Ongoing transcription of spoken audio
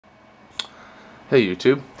Hey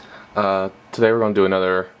YouTube, today we're going to do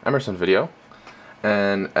another Emerson video,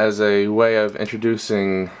 and as a way of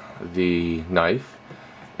introducing the knife,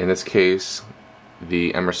 in this case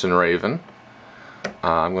the Emerson Raven,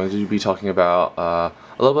 I'm going to be talking about a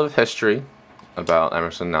little bit of history about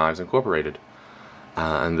Emerson Knives Incorporated,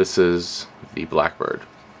 and this is the Blackbird.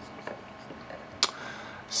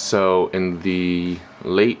 So in the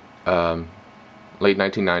late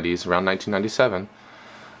 1990s, around 1997,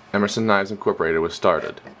 Emerson Knives Incorporated was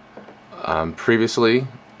started. Previously,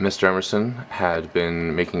 Mr. Emerson had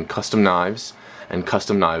been making custom knives, and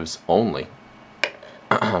custom knives only.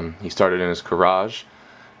 He started in his garage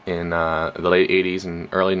in the late 80s and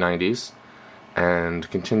early 90s,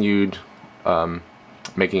 and continued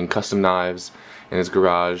making custom knives in his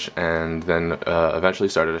garage, and then eventually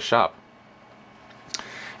started a shop.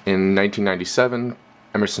 In 1997,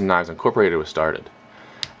 Emerson Knives Incorporated was started,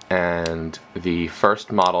 and the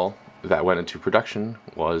first model that went into production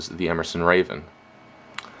was the Emerson Raven.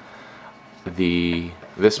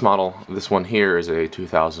 This one here is a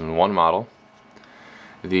 2001 model.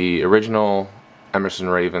 The original Emerson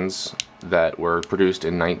Ravens that were produced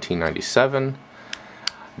in 1997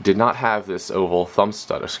 did not have this oval thumb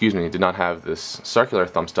stud, did not have this circular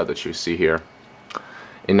thumb stud that you see here.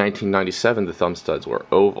 In 1997, the thumb studs were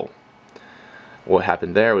oval. What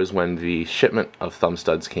happened there was, when the shipment of thumb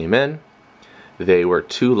studs came in, they were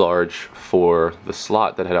too large for the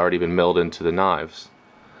slot that had already been milled into the knives.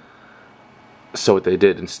 So what they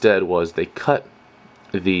did instead was they cut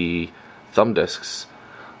the thumb discs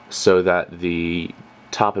so that the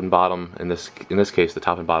top and bottom, in this case the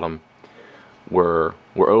top and bottom, were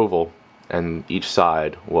oval, and each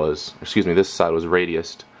side was, this side was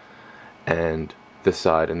radiused, and this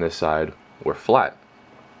side and this side were flat.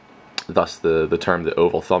 Thus the term the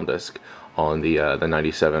oval thumb disc on the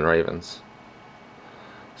 97 Ravens.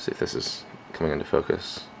 Let's see if this is coming into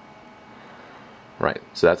focus. Right,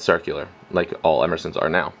 so that's circular, like all Emersons are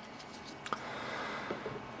now.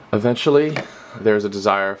 Eventually, there's a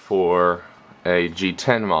desire for a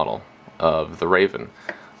G10 model of the Raven.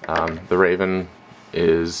 The Raven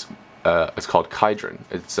is it's called Kydron.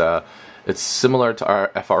 It's similar to our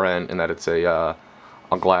FRN in that it's a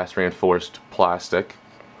glass reinforced plastic.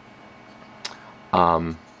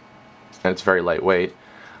 And it's very lightweight,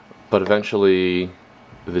 but eventually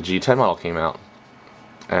the G10 model came out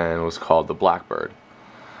and was called the Blackbird.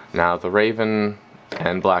 Now the Raven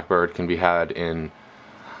and Blackbird can be had in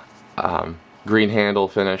green handle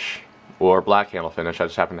finish or black handle finish. I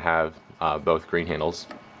just happen to have both green handles.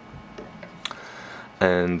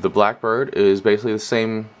 And the Blackbird is basically the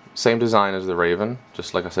same design as the Raven,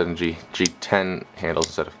 just like I said, in G10 handles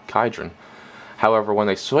instead of Kydron. However, when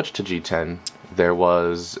they switched to G10, there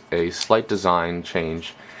was a slight design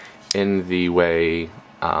change in the way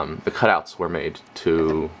the cutouts were made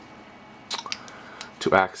to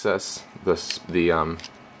access the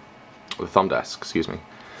thumb desk.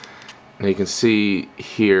 And you can see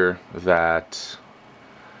here that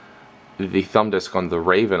the thumb disc on the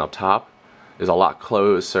Raven up top is a lot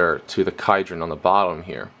closer to the Kydron on the bottom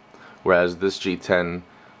here, whereas this G10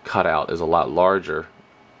 cutout is a lot larger,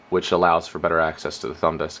 which allows for better access to the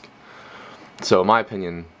thumb disc. So in my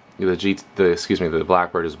opinion, the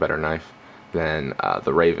Blackbird is a better knife than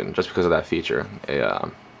the Raven, just because of that feature.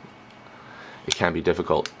 It can be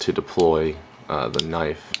difficult to deploy the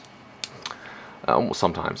knife.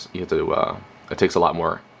 Sometimes you have to. It takes a lot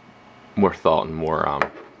more thought and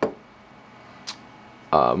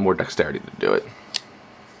more dexterity to do it.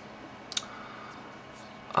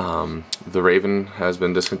 The Raven has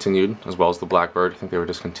been discontinued, as well as the Blackbird. I think they were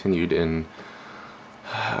discontinued in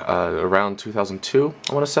around 2002,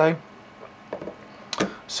 I want to say.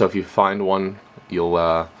 So if you find one,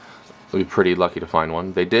 you'll be pretty lucky to find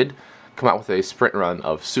one. They did come out with a sprint run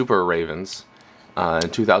of Super Ravens in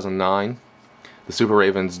 2009. The Super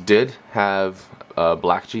Ravens did have a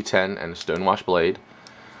black G10 and a stonewash blade,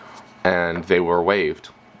 and they were waved.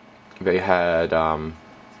 They were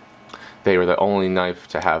the only knife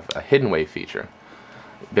to have a hidden wave feature.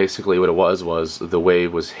 Basically what it was the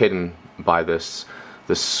wave was hidden by the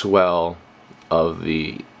swell of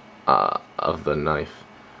the knife,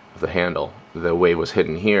 of the handle. The wave was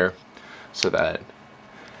hidden here, so that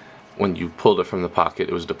when you pulled it from the pocket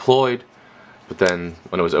it was deployed, but then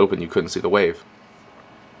when it was open you couldn't see the wave.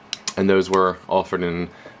 And those were offered in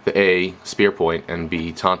the A spear point and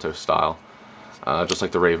B Tonto style, just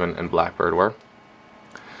like the Raven and Blackbird were.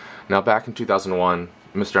 Now back in 2001,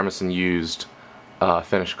 Mr. Emerson used a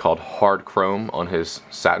finish called hard chrome on his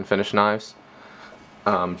satin finish knives.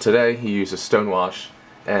 Today he uses stonewash,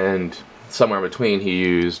 and somewhere in between he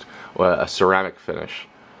used a ceramic finish.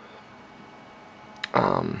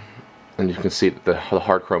 and you can see that the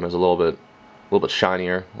hard chrome is a little bit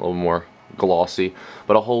shinier, a little more glossy,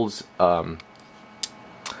 but it holds.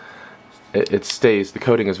 It stays. The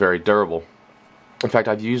coating is very durable. In fact,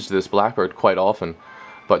 I've used this Blackbird quite often,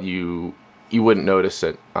 but you wouldn't notice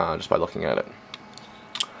it just by looking at it.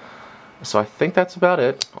 So I think that's about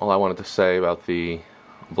it. All I wanted to say about the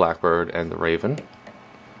Blackbird and the Raven.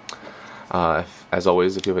 As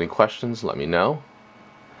always, if you have any questions, let me know.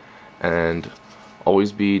 And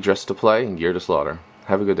always be dressed to play and geared to slaughter.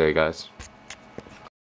 Have a good day, guys.